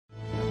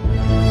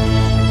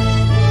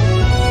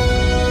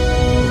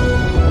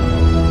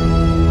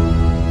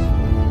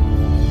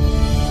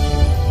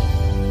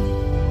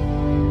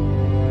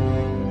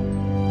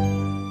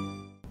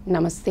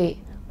Namaste.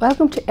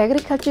 Welcome to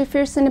Agriculture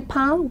Affairs in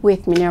Nepal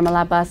with me,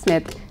 Nirmala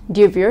Basnet.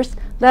 Dear viewers,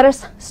 let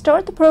us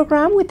start the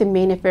program with the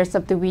main affairs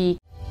of the week.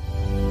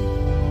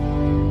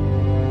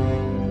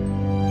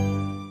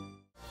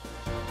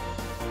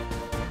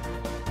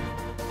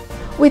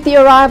 With the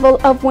arrival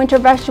of winter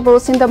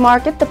vegetables in the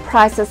market, the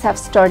prices have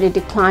started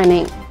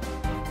declining.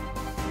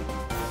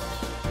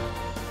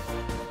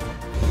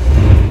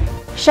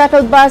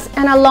 Shuttle bus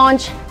and a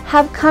launch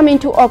have come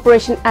into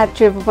operation at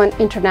Tribhuvan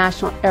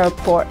International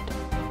Airport.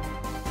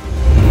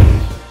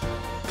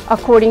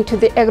 According to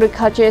the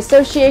Agriculture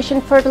Association,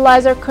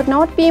 fertilizer could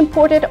not be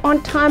imported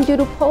on time due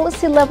to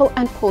policy level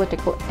and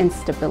political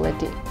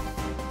instability.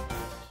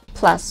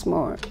 Plus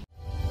more.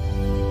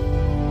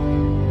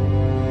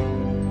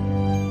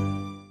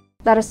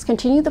 Let us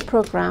continue the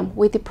program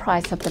with the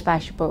price of the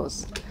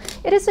vegetables.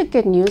 It is a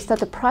good news that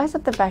the price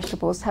of the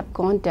vegetables have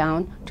gone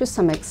down to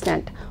some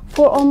extent.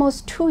 For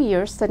almost 2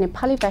 years, the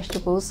Nepali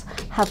vegetables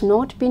have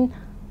not been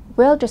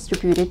well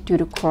distributed due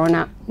to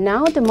Corona.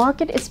 Now the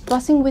market is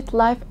buzzing with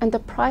life and the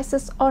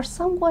prices are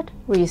somewhat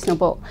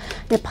reasonable.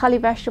 Nepali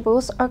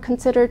vegetables are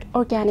considered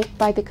organic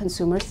by the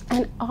consumers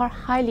and are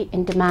highly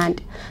in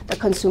demand. The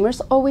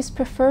consumers always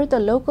prefer the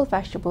local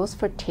vegetables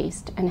for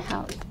taste and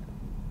health.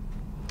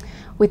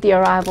 With the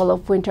arrival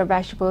of winter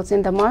vegetables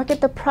in the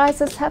market, the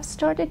prices have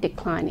started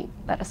declining.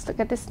 Let us look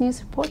at this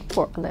news report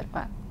for a little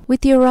while.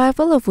 With the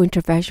arrival of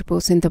winter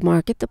vegetables in the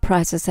market, the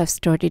prices have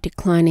started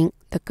declining.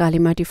 The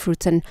Kalimati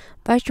Fruits and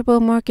Vegetable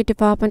Market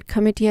Development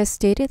Committee has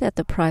stated that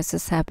the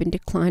prices have been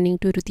declining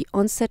due to the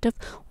onset of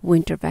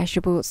winter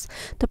vegetables.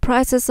 The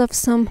prices of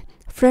some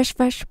fresh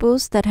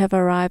vegetables that have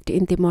arrived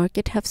in the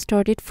market have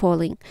started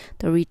falling.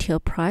 The retail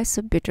price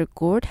of bitter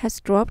gourd has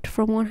dropped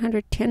from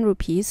 110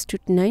 rupees to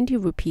 90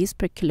 rupees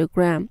per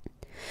kilogram.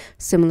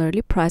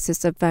 Similarly,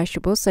 prices of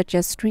vegetables such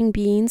as string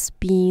beans,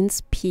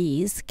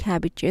 peas,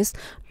 cabbages,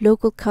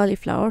 local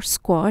cauliflower,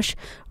 squash,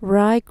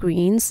 rye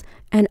greens,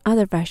 and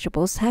other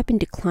vegetables have been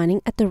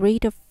declining at the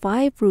rate of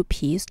 5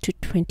 rupees to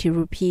 20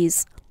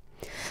 rupees.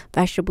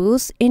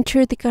 Vegetables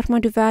enter the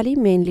Kathmandu Valley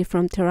mainly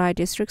from Terai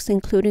districts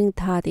including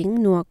Dhading,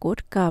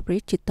 Nuwakot,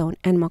 Kabri, Chittaun,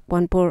 and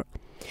Makwanpur.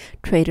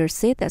 Traders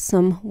say that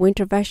some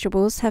winter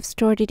vegetables have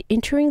started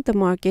entering the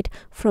market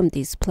from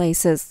these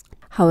places.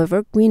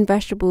 However, green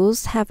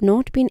vegetables have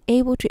not been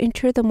able to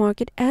enter the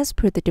market as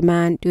per the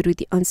demand due to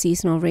the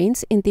unseasonal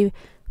rains. In the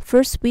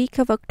first week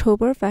of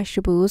October,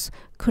 vegetables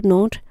could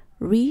not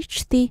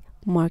reach the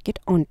market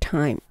on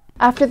time.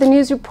 After the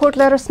news report,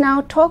 let us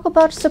now talk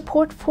about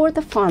support for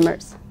the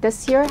farmers.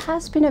 This year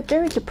has been a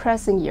very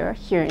depressing year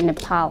here in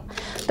Nepal.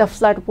 The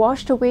flood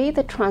washed away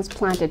the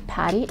transplanted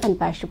paddy and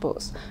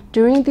vegetables.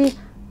 During the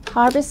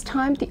harvest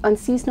time, the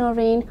unseasonal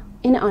rain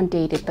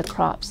inundated the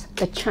crops.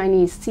 The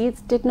Chinese seeds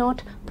did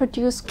not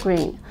produce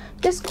grain.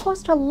 This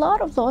caused a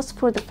lot of loss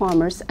for the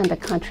farmers and the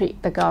country.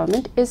 The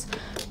government is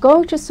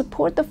going to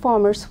support the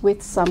farmers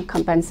with some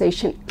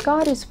compensation.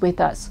 God is with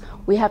us.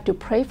 We have to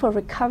pray for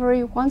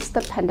recovery once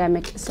the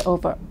pandemic is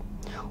over.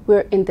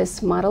 We're in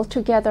this muddle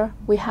together.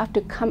 We have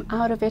to come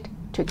out of it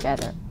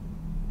together.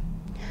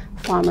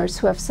 Farmers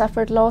who have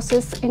suffered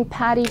losses in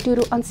paddy due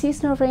to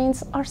unseasonal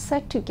rains are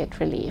set to get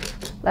relief.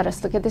 Let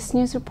us look at this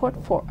news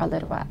report for a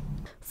little while.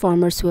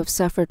 Farmers who have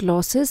suffered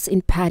losses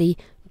in paddy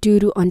due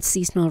to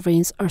unseasonal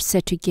rains are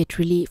set to get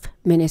relief.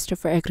 Minister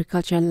for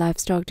Agriculture and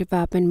Livestock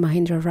Development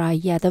Mahendra Rai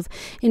Yadav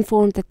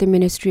informed that the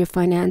Ministry of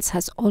Finance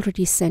has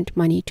already sent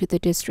money to the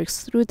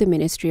districts through the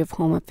Ministry of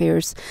Home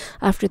Affairs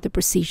after the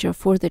procedure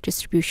for the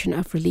distribution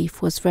of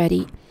relief was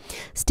ready.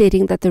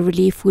 Stating that the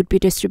relief would be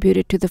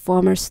distributed to the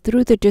farmers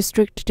through the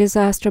District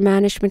Disaster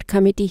Management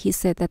Committee, he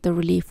said that the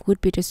relief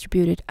would be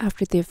distributed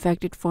after the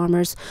affected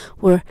farmers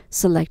were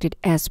selected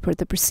as per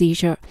the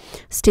procedure.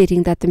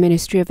 Stating that the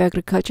Ministry of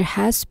Agriculture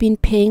has been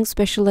paying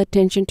special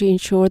attention to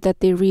ensure that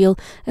the real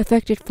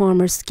affected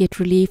farmers get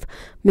relief,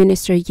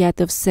 Minister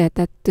Yadav said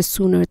that the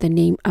sooner the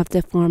name of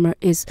the farmer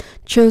is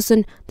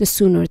chosen, the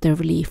sooner the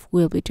relief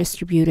will be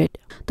distributed.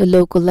 The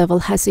local level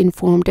has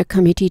informed a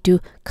committee to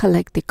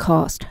collect the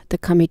cost. The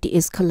committee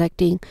is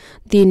collecting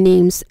the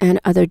names and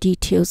other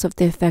details of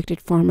the affected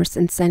farmers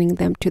and sending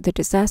them to the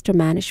Disaster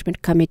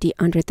Management Committee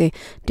under the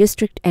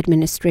District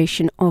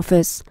Administration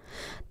Office.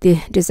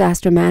 The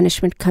Disaster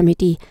Management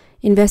Committee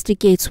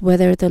investigates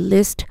whether the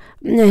list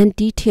and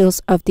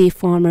details of the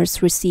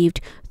farmers received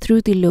through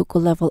the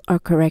local level are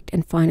correct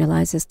and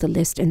finalizes the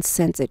list and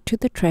sends it to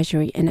the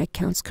Treasury and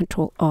Accounts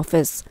Control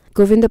Office.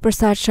 Govinda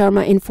Prasad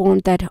Sharma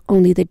informed that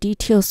only the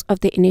details of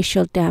the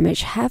initial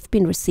damage have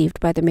been received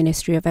by the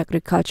Ministry of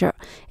Agriculture.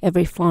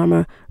 Every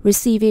farmer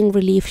receiving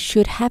relief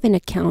should have an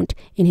account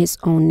in his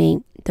own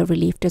name. The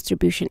relief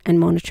distribution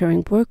and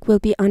monitoring work will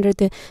be under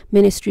the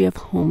Ministry of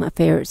Home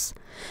Affairs.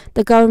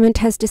 The government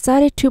has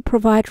decided to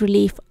provide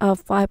relief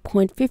of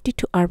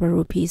 5.52 Arba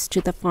rupees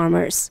to the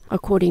farmers.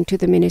 According to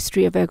the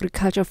Ministry of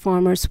Agriculture,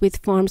 farmers with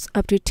farms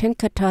up to 10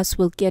 kattas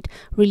will get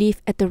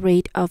relief at the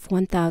rate of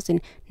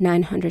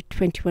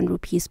 1,921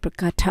 rupees per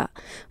katta.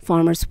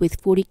 Farmers with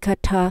 40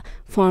 katta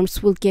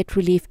farms will get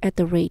relief at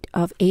the rate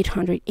of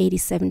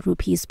 887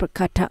 rupees per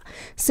katta.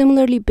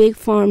 Similarly, big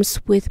farms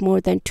with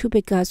more than 2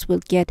 bighas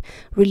will get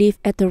relief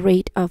at the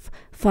rate of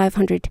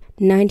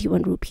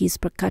 591 rupees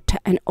per katta,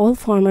 and all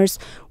farmers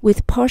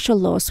with partial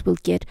loss will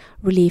get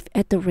relief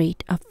at the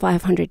rate of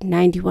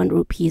 591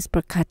 rupees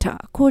per katta,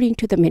 according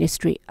to the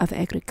Ministry of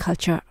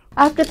Agriculture.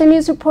 After the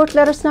news report,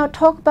 let us now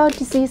talk about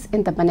disease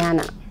in the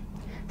banana.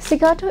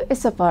 Sigato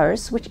is a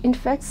virus which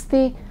infects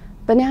the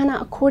banana,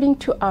 according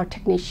to our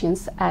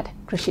technicians at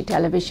Krishi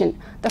Television.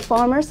 The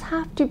farmers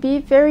have to be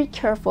very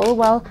careful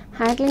while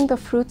handling the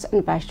fruits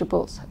and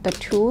vegetables. The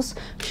tools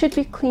should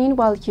be clean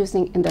while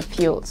using in the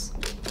fields.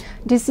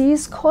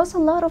 Disease causes a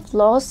lot of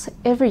loss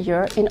every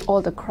year in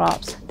all the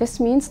crops. This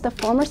means the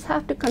farmers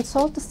have to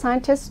consult the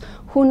scientists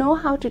who know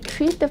how to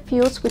treat the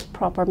fields with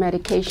proper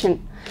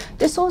medication.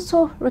 This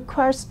also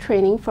requires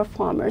training for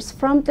farmers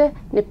from the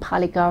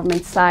Nepali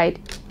government side.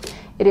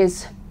 It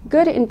is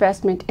good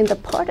investment in the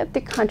part of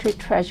the country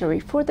treasury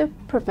for the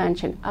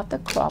prevention of the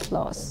crop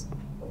loss.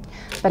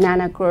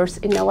 Banana growers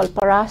in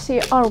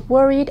Nawalparasi are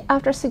worried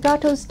after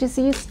Sigato's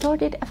disease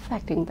started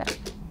affecting them.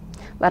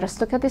 Let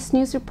us look at this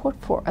news report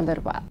for a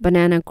little while.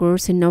 Banana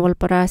growers in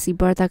Nawalparasi,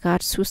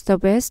 Bardaghat,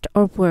 Susta West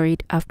are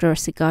worried after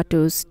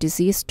Sigato's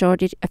disease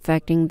started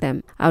affecting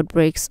them.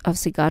 Outbreaks of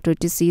Sigato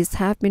disease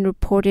have been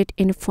reported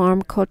in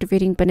farm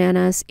cultivating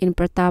bananas in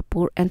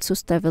Pratappur and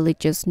Susta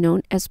villages,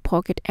 known as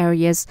pocket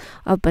areas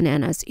of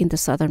bananas in the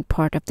southern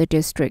part of the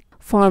district.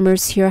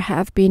 Farmers here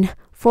have been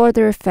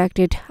further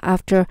affected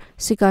after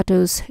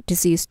Sigato's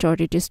disease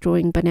started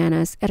destroying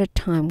bananas at a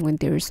time when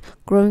there is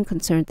growing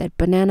concern that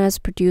bananas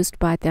produced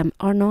by them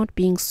are not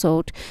being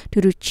sold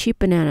due to cheap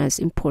bananas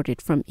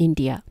imported from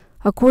India.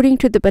 According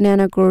to the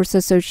Banana Growers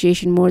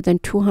Association, more than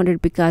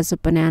 200 bighas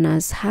of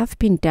bananas have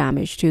been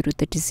damaged due to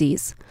the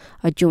disease.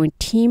 A joint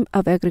team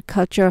of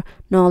Agriculture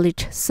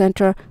Knowledge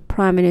Center,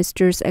 Prime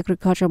Minister's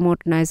Agriculture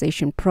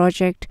Modernization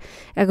Project,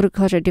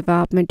 Agriculture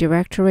Development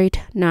Directorate,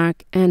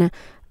 NARC, and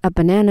a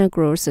Banana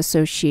Growers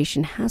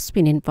Association has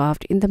been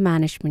involved in the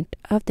management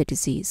of the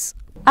disease.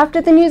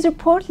 After the news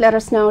report, let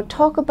us now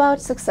talk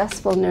about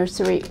successful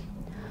nursery.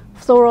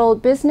 Floral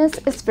business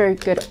is very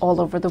good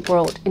all over the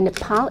world. In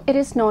Nepal, it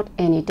is not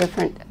any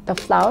different. The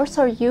flowers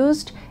are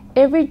used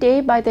every day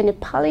by the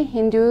Nepali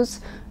Hindus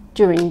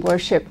during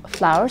worship.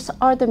 Flowers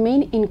are the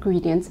main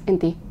ingredients in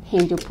the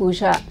Hindu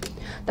puja.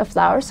 The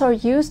flowers are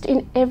used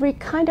in every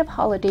kind of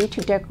holiday to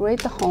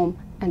decorate the home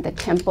and the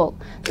temple.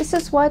 This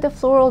is why the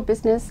floral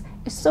business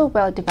is so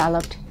well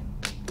developed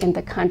in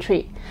the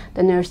country.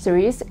 The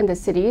nurseries in the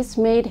cities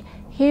made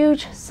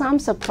huge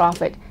sums of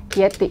profit,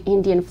 yet the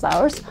Indian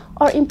flowers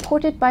are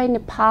imported by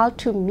Nepal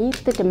to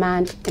meet the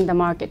demand in the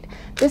market.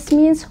 This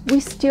means we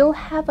still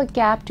have a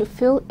gap to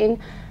fill in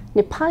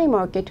Nepali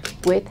market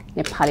with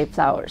Nepali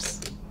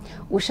flowers.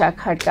 Usha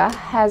Khadka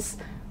has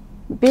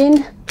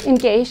been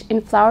engaged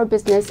in flower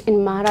business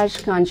in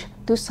Maharajganj,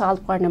 Dusal,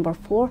 Ward number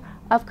 4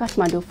 of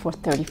Kathmandu for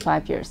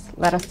 35 years.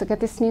 Let us look at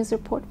this news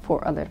report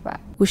for a little while.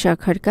 Usha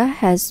Khadka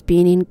has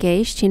been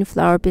engaged in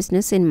flower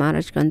business in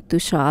Maharajganj,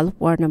 Dusal,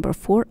 Ward number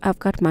 4 of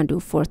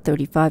Kathmandu for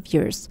 35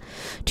 years.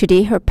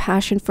 Today, her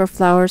passion for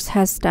flowers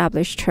has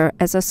established her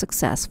as a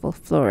successful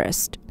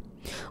florist.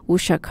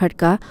 Usha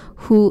Khadka,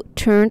 who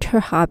turned her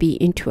hobby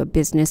into a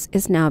business,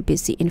 is now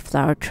busy in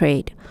flower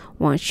trade.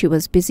 Once she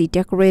was busy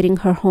decorating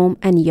her home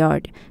and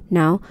yard.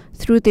 Now,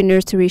 through the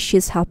nursery, she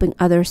is helping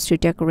others to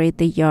decorate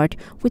the yard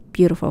with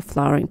beautiful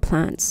flowering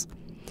plants.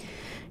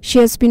 She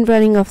has been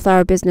running a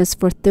flower business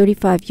for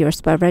 35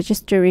 years by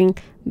registering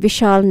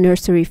Vishal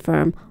Nursery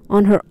Firm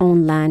on her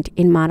own land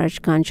in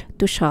Maharajganj,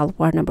 Dusal,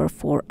 Ward number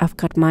 4 of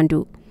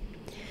Kathmandu.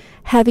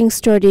 Having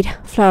started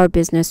flower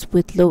business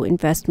with low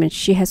investment,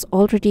 she has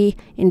already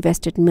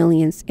invested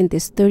millions in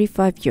this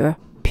 35-year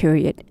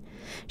period.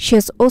 She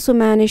has also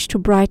managed to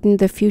brighten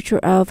the future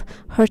of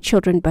her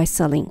children by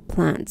selling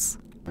plants.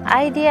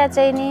 Idea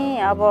चाहिँ नि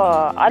अब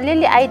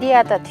अलिअलि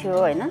idea त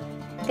थियो हैन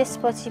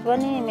त्यसपछि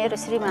पनि मेरो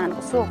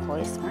श्रीमानको सोख हो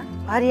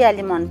यसमा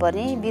हरियाली मन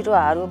पर्ने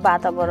बिरुवाहरू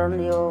वातावरण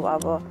यो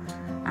अब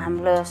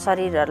हाम्रो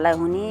शरीरहरुलाई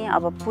हुने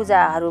अब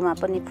पूजाहरुमा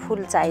पनि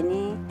फूल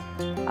चाहिने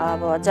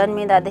अब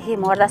जन्मिदादेखि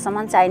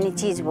मर्दासम्म चाहिने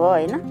चीज भयो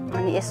हैन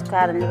अनि यस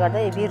कारणले गर्दा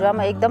यो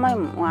बिरुवामा एकदमै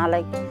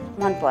उहाँलाई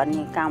मन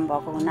पर्ने काम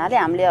भएको हुनाले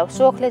हामीले अब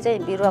सोखले चाहिँ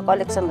बिरुवा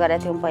कलेक्सन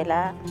गरेका थियौं पहिला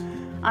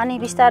अनि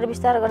बिस्तार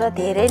बिस्तार गरेर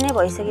धेरै नै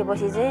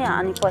भइसकेपछि चाहिँ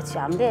अनि पछि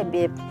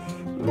हामीले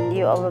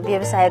यो अब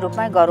व्यवसाय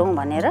रूपमै गरौँ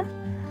भनेर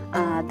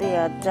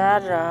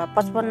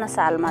 2055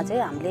 सालमा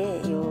चाहिँ हामीले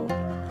यो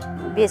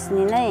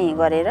बेच्ने नै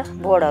गरेर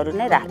बोर्डहरु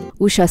नै राख्यौं.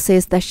 Usha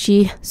says that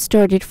she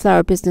started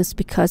flower business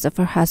because of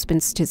her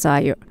husband's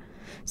desire.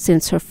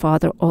 Since her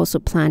father also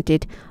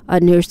planted a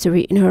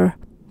nursery in her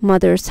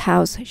mother's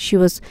house, she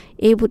was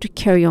able to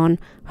carry on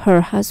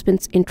her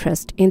husband's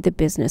interest in the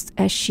business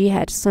as she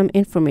had some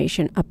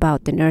information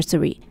about the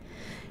nursery.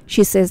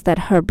 She says that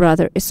her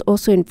brother is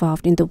also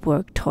involved in the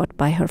work taught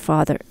by her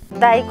father.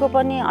 दाइको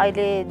पनि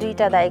अहिले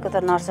दुईटा दाइको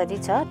त nursery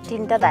छ,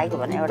 तीनटा दाइको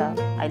भने एउटा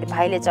अहिले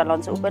भाइले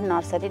चलाउँछ उ पनि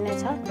नर्सरी नै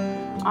छ,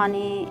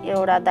 अनि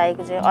एउटा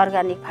दाइको चाहिँ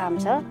अर्गानिक फार्म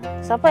छ।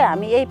 सबै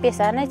हामी यही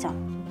पेशा नै छौं।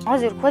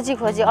 हजुर,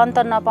 खोजी अन्त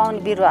नपाउने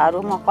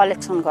बिरुवाहरू म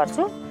कलेक्सन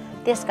गर्छु।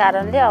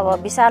 त्यसकारणले अब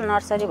विशाल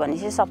नर्सरी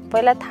भनेपछि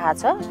सबैलाई थाहा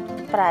छ,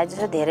 प्राय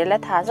जसो धेरैलाई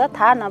थाहा छ।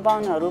 थाहा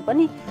नपाउनेहरू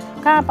पनि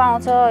कहाँ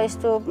पाउँछ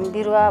यस्तो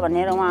बिरुवा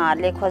भनेर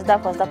उहाँहरूले खोज्दा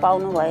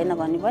पाउनु भएन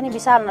भने पनि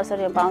विशाल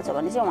नर्सरीमा पाउँछ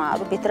भने चाहिँ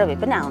उहाँहरू भित्रभै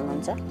पनि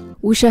आउनुहुन्छ।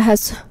 Usha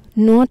has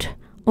not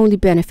only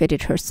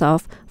benefited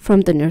herself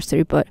from the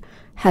nursery but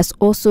has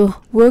also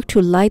worked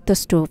to light the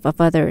stove of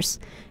others.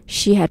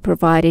 She had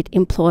provided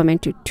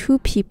employment to 2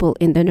 people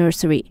in the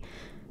nursery.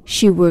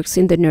 She works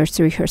in the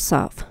nursery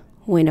herself.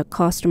 When a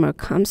customer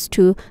comes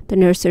to the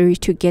nursery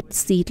to get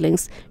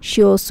seedlings,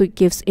 she also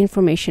gives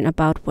information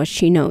about what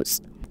she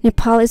knows.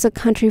 Nepal is a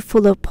country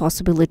full of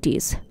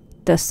possibilities.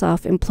 The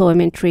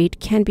self-employment rate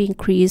can be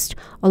increased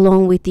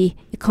along with the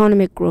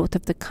economic growth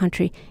of the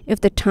country if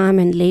the time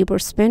and labor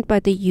spent by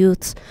the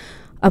youths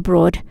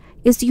abroad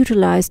is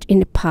utilized in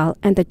Nepal,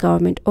 and the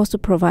government also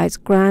provides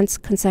grants,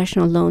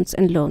 concessional loans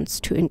and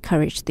loans to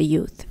encourage the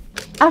youth.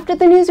 After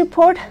the news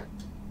report,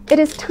 it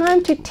is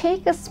time to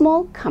take a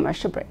small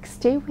commercial break.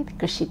 Stay with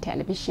Krishi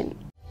Television.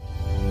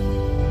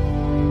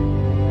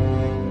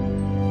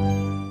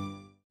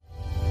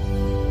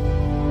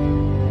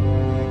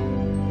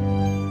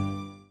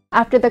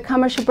 After the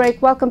commercial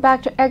break, welcome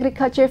back to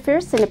Agriculture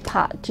Affairs in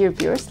Nepal. Dear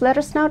viewers, let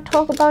us now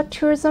talk about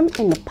tourism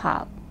in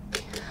Nepal.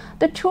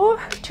 The tour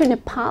to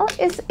Nepal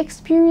is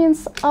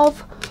experience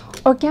of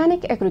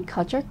organic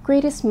agriculture,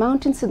 greatest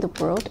mountains in the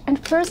world, and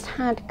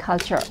first-hand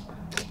culture.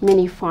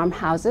 Many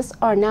farmhouses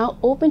are now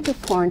open to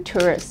foreign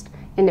tourists.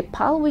 In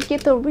Nepal, we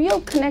get the real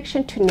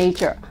connection to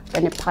nature.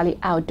 The Nepali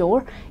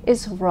outdoor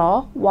is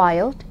raw,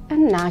 wild,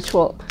 and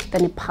natural. The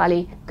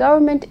Nepali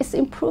government is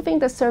improving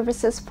the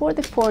services for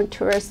the foreign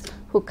tourists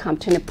who come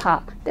to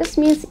Nepal. This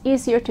means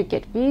easier to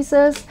get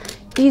visas,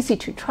 easy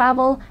to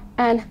travel,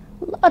 and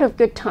a lot of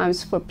good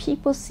times for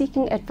people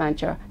seeking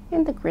adventure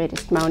in the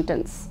greatest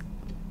mountains.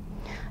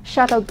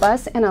 Shuttle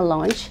bus and a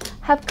launch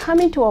have come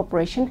into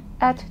operation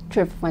at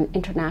Tribhuvan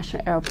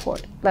International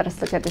Airport. Let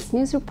us look at this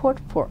news report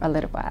for a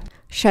little while.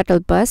 Shuttle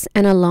bus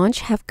and a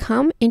launch have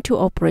come into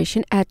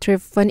operation at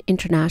Tribhuvan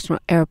International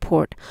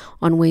Airport.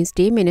 On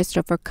Wednesday,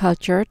 Minister for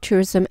Culture,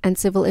 Tourism and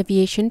Civil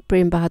Aviation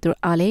Prem Bahadur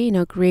Ale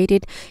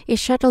inaugurated a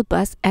shuttle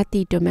bus at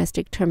the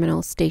domestic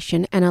terminal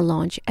station and a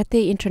launch at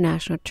the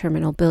international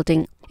terminal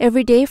building.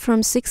 Every day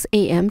from 6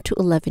 a.m. to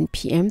 11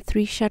 p.m.,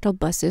 3 shuttle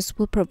buses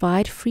will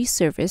provide free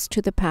service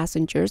to the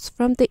passengers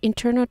from the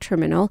internal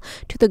terminal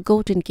to the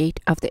Golden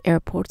Gate of the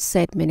airport,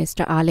 said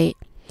Minister Ale.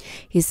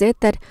 He said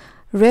that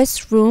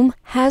restroom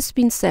has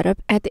been set up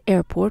at the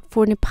airport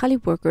for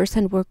Nepali workers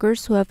and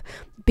workers who have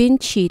been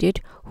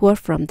cheated who are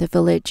from the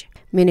village.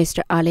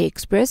 Minister Ale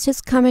expressed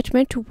his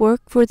commitment to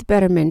work for the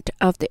betterment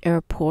of the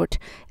airport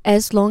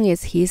as long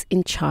as he is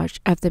in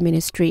charge of the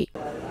ministry.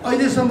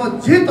 अहिलेसम्म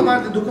जे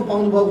तपाईहरुले दुःख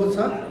पाउनु भएको छ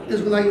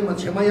त्यसको लागि म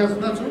क्षमा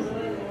याचना छु।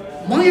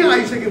 म यहाँ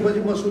आइसकेपछि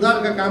म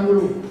सुधारका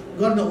कामहरू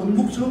गर्न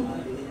उन्मुख छु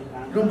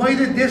र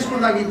मैले देशको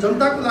लागि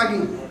जनताको लागि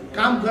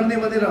काम गर्ने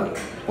भनेर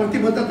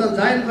प्रतिबद्धता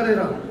जाहेर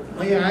गरेर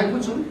म यहाँ आएको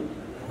छु।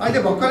 अहिले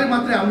भर्खरै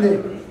मात्रै हामीले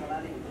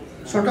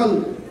शटल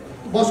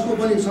बसको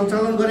पनि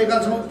सञ्चालन गरेका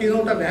छौं।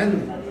 3वटा भ्यान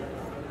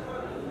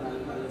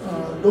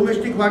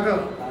डोमेस्टिकबाट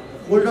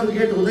गोल्डन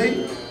गेट हुँदै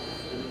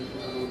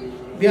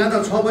बिहान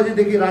 6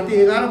 बजेदेखि राति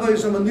 11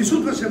 बजेसम्म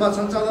निशुल्क सेवा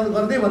सञ्चालन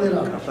गर्ने भनेर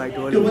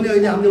त्यो पनि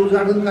अहिले हामीले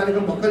उद्घाटन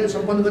कार्यक्रम भर्खरै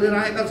सम्पन्न गरेर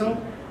आएका छौं।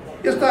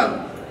 यस्ता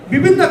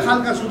विभिन्न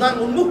खालका सुधार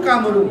उन्मुख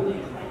कामहरू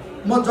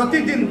म जति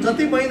दिन,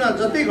 जति महिना,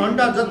 जति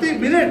घण्टा, जति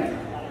मिनेट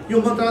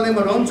यो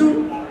मन्त्रालयमा रहन्छु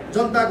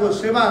जनताको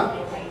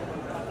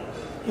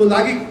सेवाको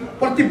लागि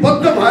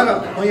प्रतिबद्ध भएर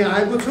म यहाँ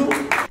आएको छु।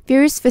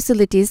 Various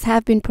facilities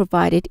have been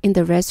provided in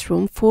the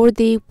restroom for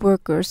the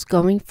workers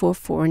going for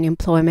foreign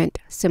employment.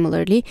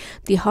 Similarly,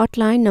 the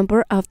hotline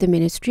number of the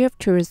Ministry of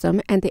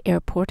Tourism and the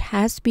airport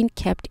has been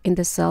kept in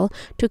the cell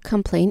to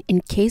complain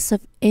in case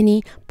of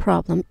any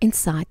problem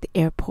inside the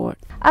airport.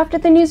 After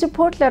the news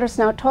report, let us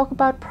now talk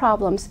about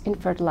problems in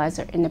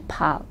fertilizer in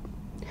Nepal.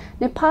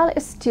 Nepal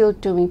is still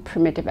doing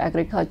primitive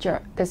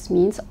agriculture. This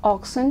means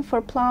oxen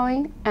for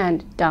plowing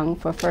and dung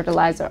for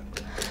fertilizer.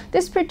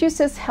 This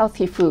produces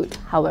healthy food.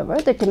 However,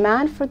 the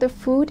demand for the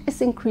food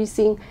is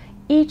increasing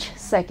each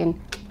second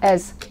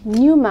as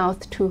new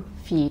mouth to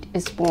feed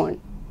is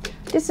born.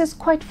 This is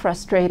quite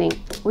frustrating.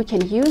 We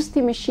can use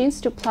the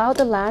machines to plow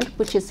the land,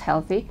 which is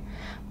healthy,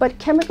 but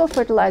chemical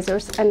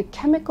fertilizers and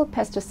chemical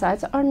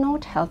pesticides are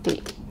not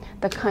healthy.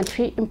 The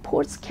country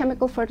imports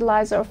chemical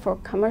fertilizer for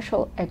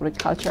commercial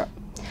agriculture.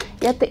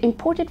 Yet the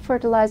imported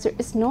fertilizer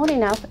is not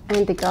enough,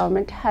 and the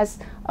government has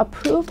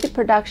approved the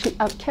production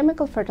of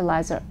chemical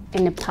fertilizer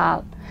in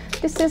Nepal.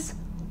 This is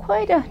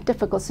quite a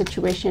difficult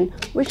situation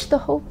which the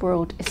whole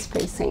world is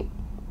facing.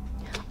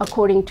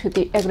 According to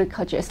the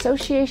Agriculture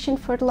Association,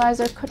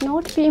 fertilizer could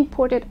not be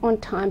imported on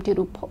time due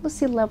to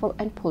policy level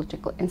and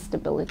political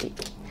instability.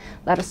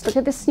 Let us look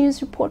at this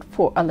news report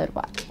for a little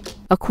while.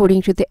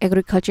 According to the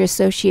Agriculture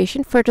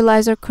Association,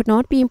 fertilizer could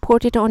not be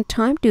imported on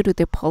time due to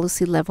the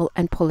policy level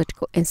and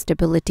political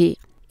instability.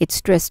 It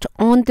stressed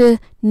on the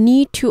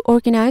need to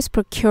organize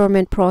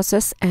procurement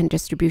process and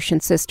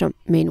distribution system.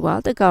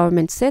 Meanwhile, the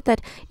government said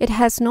that it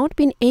has not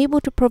been able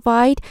to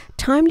provide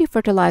timely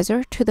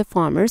fertilizer to the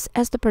farmers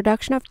as the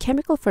production of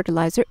chemical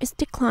fertilizer is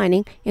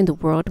declining in the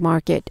world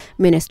market.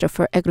 Minister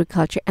for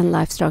Agriculture and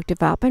Livestock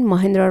Development,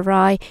 Mahendra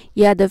Rai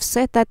Yadav,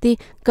 said that the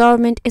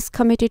government is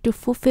committed to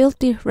fulfill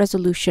the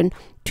resolution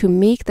to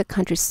make the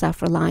country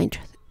self-reliant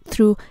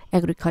through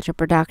agriculture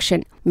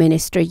production.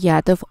 Minister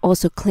Yadav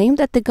also claimed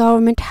that the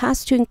government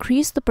has to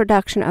increase the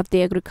production of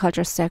the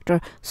agriculture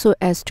sector so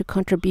as to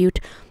contribute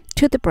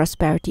to the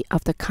prosperity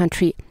of the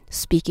country.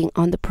 Speaking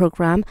on the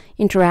program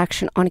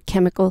Interaction on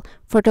Chemical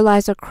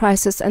Fertilizer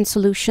Crisis and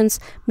Solutions,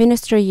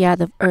 Minister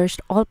Yadav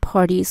urged all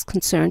parties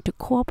concerned to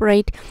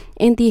cooperate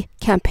in the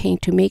campaign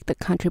to make the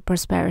country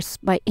prosperous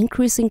by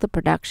increasing the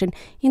production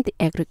in the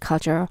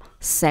agricultural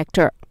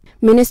sector.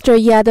 Minister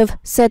Yadav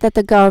said that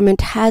the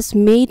government has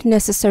made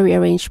necessary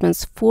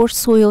arrangements for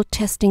soil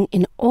testing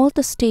in all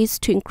the states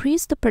to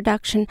increase the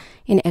production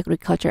in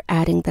agriculture,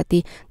 adding that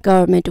the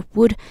government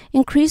would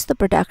increase the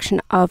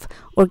production of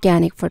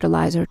organic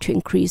fertilizer to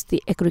increase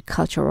the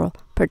agricultural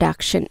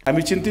production.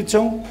 हामी चिन्तित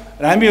छौं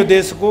र हामी यो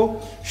देशको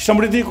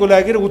समृद्धिको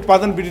लागि र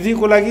उत्पादन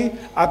वृद्धिको लागि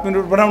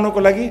आत्मनिर्भर बनाउनको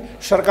लागि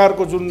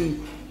सरकारको जुन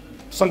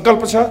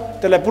संकल्प छ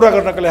त्यसलाई पूरा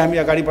गर्नका लागि हामी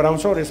अगाडि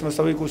बढाउँछौं र यसमा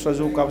सबैको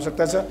सहयोगको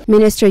आवश्यकता छ.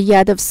 Minister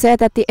Yadav said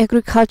that the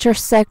agriculture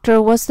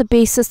sector was the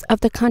basis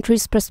of the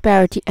country's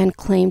prosperity and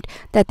claimed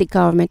that the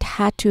government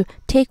had to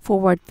take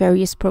forward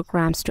various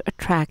programs to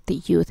attract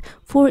the youth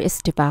for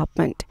its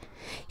development.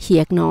 He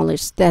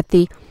acknowledged that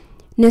the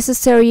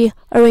necessary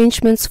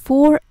arrangements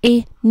for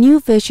a new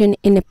vision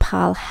in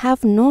Nepal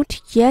have not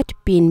yet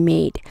been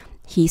made.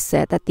 He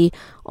said that the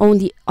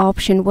only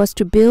option was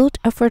to build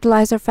a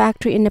fertilizer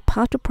factory in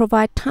Nepal to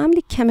provide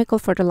timely chemical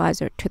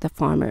fertilizer to the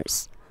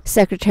farmers.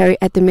 Secretary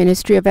at the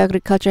Ministry of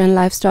Agriculture and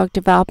Livestock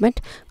Development,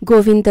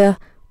 Govinda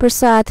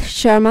Prasad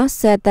Sharma,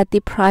 said that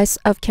the price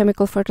of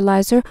chemical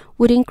fertilizer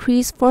would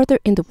increase further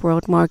in the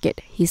world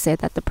market. He said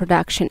that the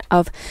production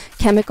of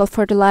chemical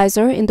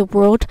fertilizer in the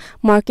world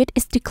market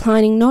is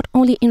declining not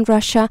only in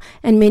Russia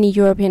and many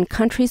European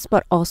countries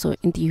but also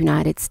in the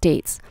United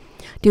States.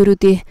 Due to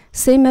the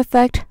same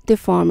effect, the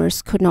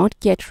farmers could not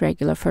get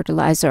regular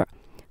fertilizer.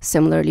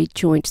 Similarly,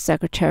 Joint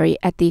Secretary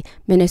at the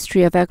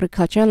Ministry of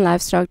Agriculture and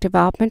Livestock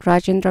Development,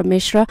 Rajendra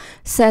Mishra,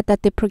 said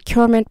that the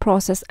procurement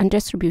process and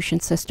distribution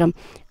system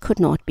could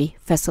not be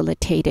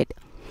facilitated,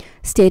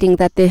 stating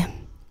that the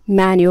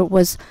manure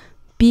was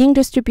being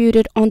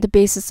distributed on the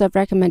basis of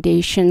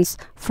recommendations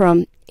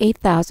from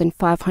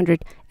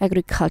 8,500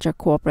 agriculture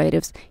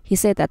cooperatives. He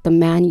said that the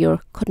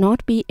manure could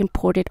not be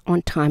imported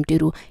on time due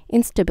to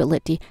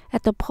instability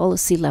at the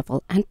policy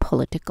level and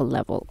political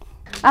level.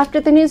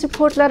 After the news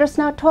report, let us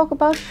now talk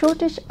about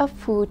shortage of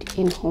food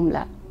in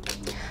Humla.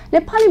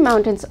 Nepali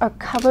mountains are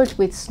covered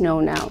with snow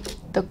now.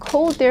 The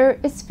cold there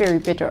is very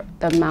bitter.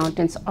 The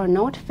mountains are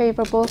not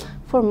favorable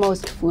for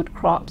most food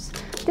crops.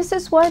 This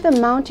is why the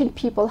mountain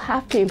people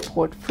have to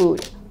import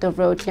food. The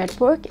road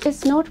network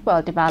is not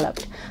well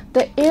developed.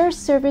 The air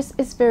service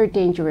is very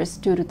dangerous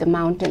due to the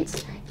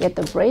mountains, yet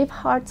the brave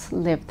hearts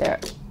live there.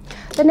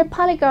 The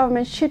Nepali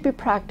government should be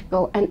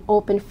practical and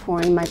open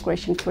foreign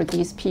migration for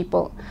these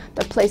people.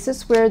 The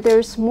places where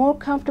there's more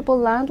comfortable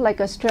land like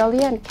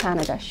Australia and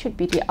Canada should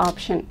be the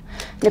option.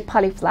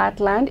 Nepali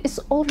flatland is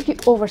already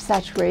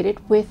oversaturated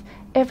with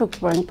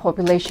ever-growing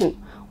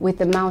population. With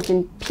the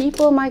mountain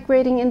people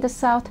migrating in the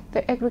south,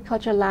 the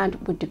agricultural land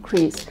would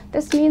decrease.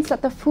 This means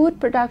that the food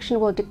production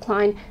will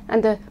decline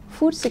and the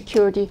food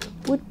security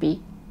would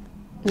be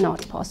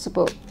not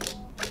possible.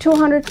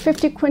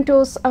 250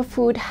 quintals of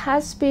food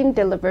has been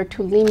delivered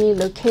to Limi,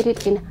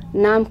 located in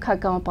Namkha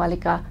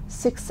Gaonpalika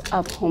 6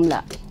 of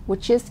Humla,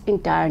 which is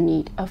in dire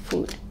need of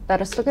food.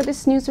 Let us look at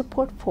this news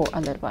report for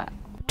a little while.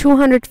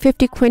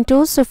 250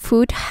 quintals of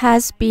food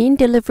has been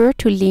delivered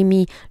to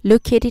Limi,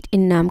 located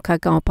in Namkha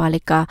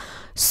Gaonpalika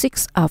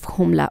 6 of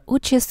Humla,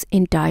 which is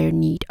in dire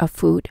need of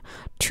food.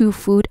 2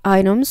 food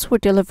items were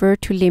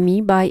delivered to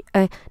Limi by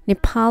a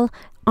Nepal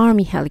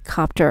Army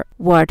helicopter.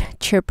 Ward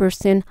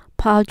Chairperson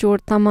Paljor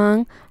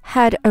Tamang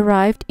had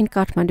arrived in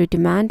Kathmandu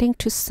demanding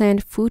to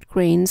send food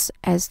grains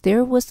as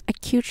there was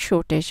acute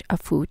shortage of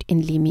food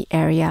in Limi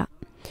area.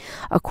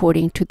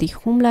 According to the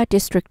Humla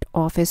district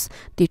office,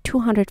 the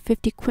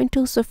 250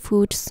 quintals of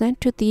food sent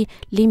to the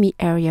Limi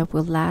area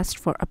will last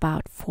for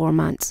about 4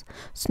 months.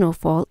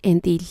 Snowfall in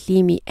the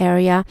Limi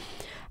area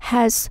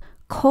has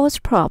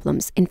caused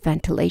problems in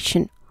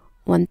ventilation.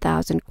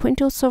 1,000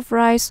 quintals of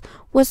rice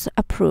was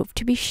approved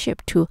to be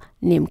shipped to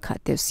Nimka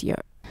this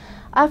year.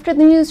 After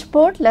the news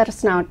report, let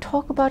us now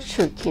talk about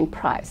sugarcane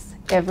price.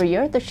 Every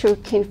year, the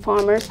sugarcane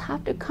farmers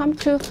have to come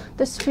to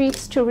the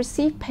streets to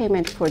receive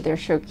payment for their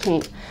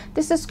sugarcane.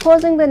 This is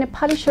causing the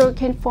Nepali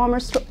sugarcane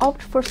farmers to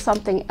opt for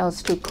something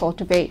else to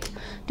cultivate.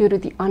 Due to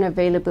the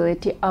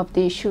unavailability of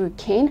the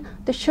sugarcane,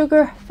 the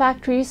sugar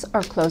factories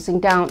are closing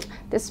down.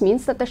 This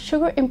means that the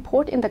sugar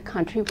import in the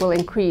country will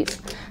increase.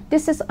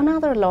 This is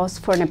another loss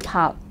for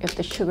Nepal. If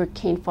the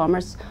sugarcane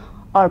farmers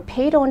are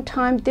paid on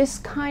time, this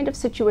kind of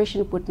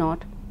situation would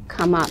not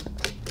come up.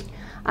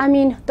 I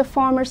mean, the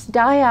farmers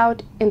die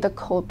out in the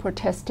cold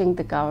protesting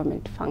the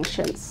government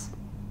functions.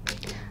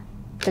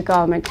 The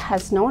government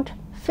has not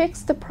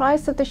fixed the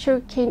price of the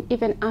sugarcane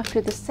even after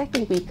the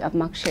second week of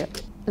Makshir.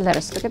 Let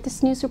us look at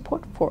this news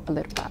report for a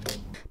little while.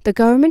 The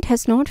government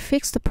has not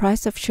fixed the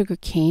price of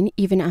sugarcane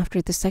even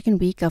after the second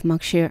week of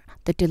Makshir.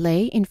 The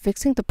delay in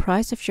fixing the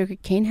price of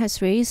sugarcane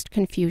has raised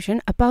confusion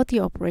about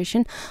the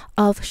operation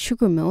of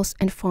sugar mills,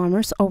 and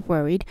farmers are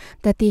worried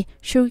that the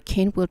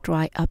sugarcane will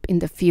dry up in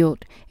the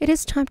field. It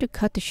is time to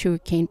cut the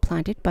sugarcane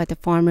planted by the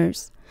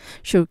farmers.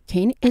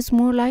 Sugarcane is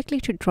more likely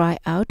to dry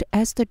out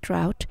as the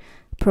drought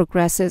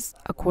progresses.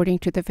 According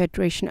to the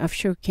Federation of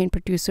Sugarcane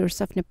Producers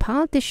of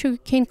Nepal, the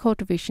sugarcane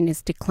cultivation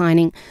is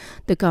declining.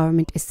 The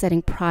government is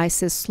setting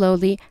prices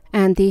slowly,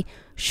 and the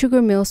sugar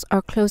mills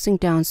are closing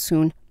down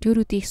soon due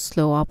to the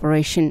slow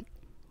operation.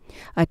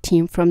 A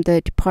team from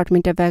the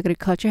Department of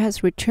Agriculture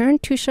has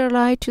returned to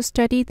Sarlai to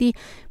study the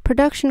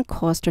production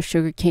cost of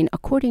sugarcane,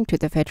 according to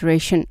the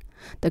Federation.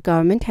 The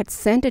government had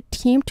sent a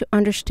team to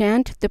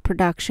understand the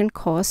production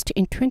cost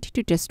in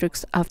 22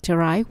 districts of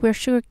Terai where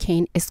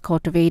sugarcane is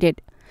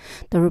cultivated.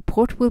 The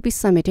report will be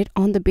submitted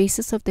on the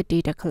basis of the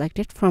data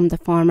collected from the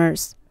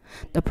farmers.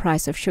 The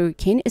price of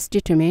sugarcane is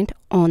determined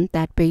on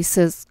that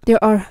basis. There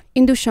are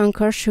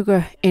Indushankar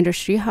Sugar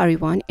Industry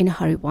Hariwan in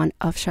Hariwan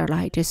of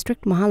Sarlai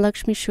District,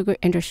 Mahalakshmi Sugar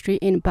Industry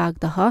in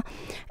Bagdaha,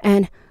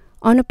 and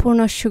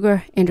Annapurna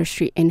Sugar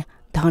Industry in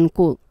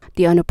Dhankul.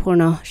 The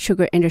Annapurna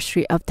Sugar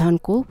Industry of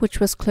Dhankul, which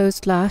was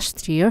closed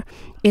last year,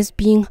 is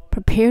being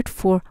prepared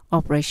for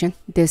operation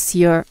this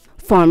year.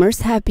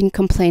 Farmers have been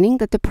complaining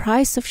that the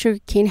price of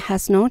sugarcane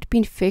has not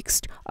been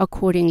fixed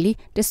accordingly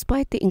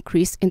despite the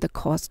increase in the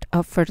cost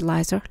of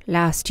fertilizer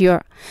last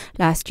year.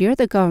 Last year,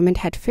 the government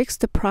had fixed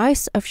the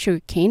price of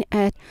sugarcane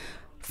at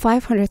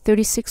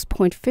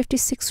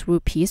 536.56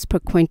 rupees per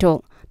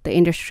quintal. The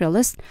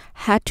industrialist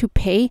had to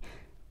pay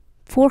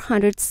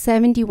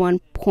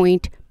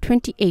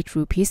 471.28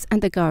 rupees,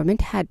 and the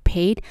government had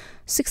paid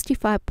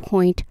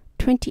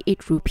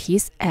 65.28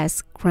 rupees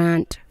as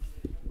grant.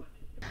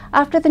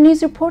 After the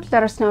news report,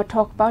 let us now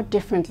talk about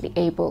differently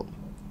able.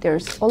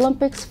 There's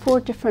Olympics for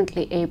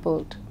differently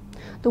abled.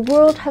 The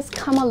world has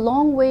come a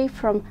long way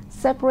from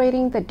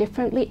separating the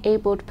differently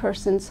abled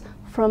persons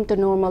from the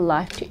normal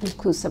life to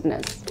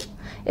inclusiveness.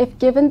 If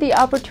given the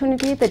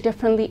opportunity, the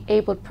differently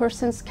abled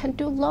persons can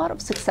do a lot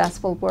of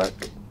successful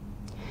work.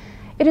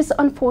 It is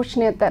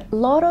unfortunate that a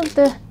lot of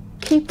the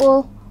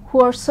people who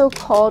are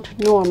so-called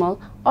normal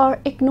are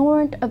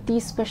ignorant of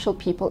these special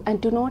people and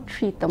do not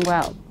treat them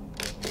well.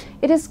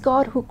 It is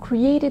God who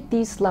created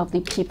these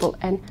lovely people,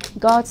 and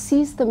God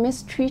sees the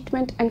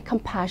mistreatment and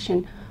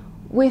compassion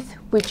with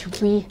which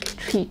we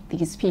treat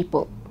these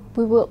people.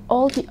 We will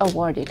all be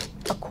awarded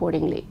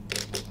accordingly.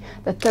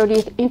 The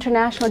 30th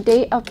International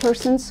Day of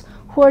Persons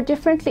Who Are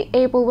Differently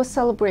Able was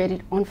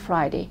celebrated on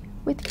Friday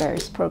with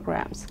various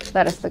programs.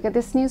 Let us look at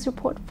this news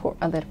report for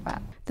a little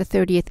while. The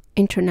 30th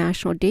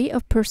International Day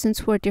of Persons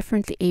Who Are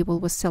Differently Able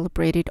was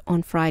celebrated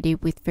on Friday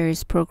with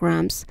various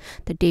programs.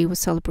 The day was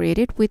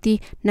celebrated with the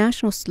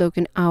national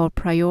slogan, "Our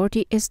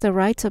priority is the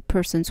rights of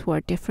persons who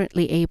are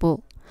differently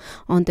able."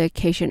 On the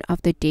occasion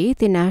of the day,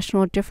 the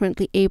National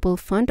Differently Able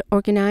Fund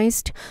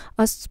organized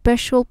a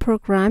special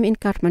program in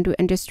Kathmandu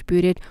and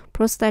distributed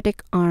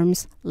prosthetic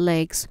arms,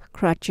 legs,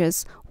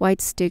 crutches,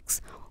 white sticks,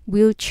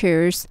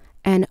 wheelchairs,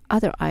 and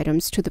other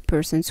items to the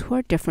persons who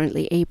are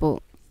differently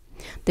able.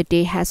 The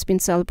day has been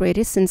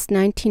celebrated since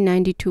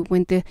 1992,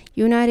 when the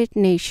United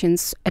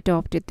Nations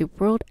adopted the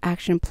World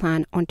Action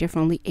Plan on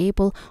Differently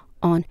Able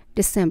on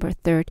December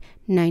 3rd,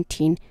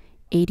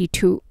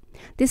 1982.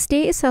 This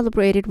day is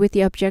celebrated with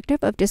the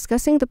objective of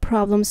discussing the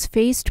problems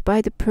faced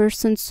by the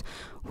persons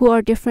who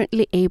are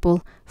differently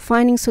able,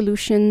 finding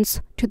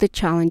solutions to the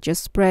challenges,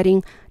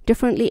 spreading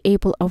differently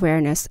able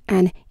awareness,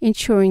 and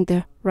ensuring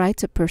the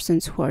rights of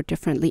persons who are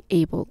differently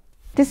able.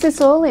 This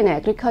is all in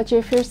Agriculture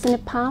Affairs in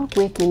Nepal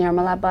with me,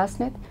 Nirmala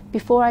Basnet.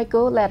 Before I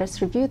go, let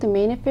us review the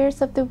main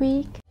affairs of the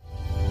week.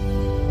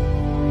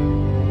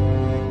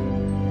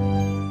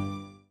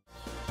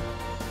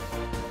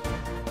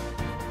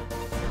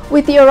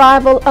 With the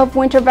arrival of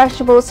winter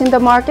vegetables in the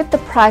market, the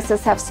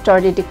prices have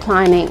started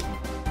declining.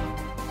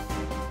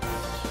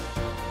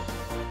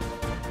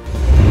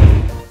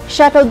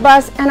 Shuttle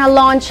bus and a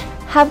launch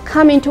have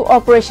come into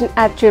operation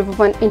at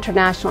Tribhuvan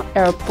International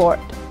Airport.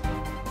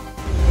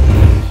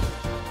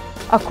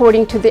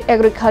 According to the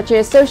Agriculture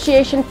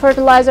Association,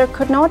 fertilizer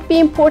could not be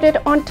imported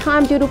on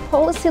time due to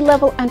policy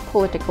level and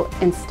political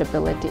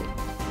instability.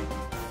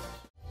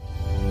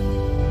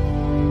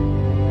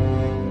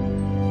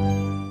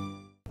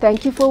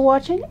 Thank you for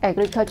watching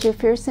Agriculture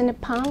Affairs in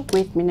Nepal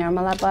with me,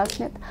 Nirmala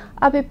Basnet.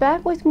 I'll be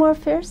back with more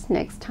affairs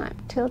next time.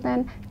 Till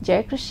then,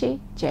 Jai Krishi,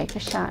 Jai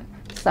Kishan.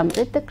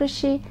 Samriddha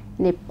Krishi,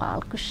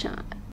 Nepal Kushan.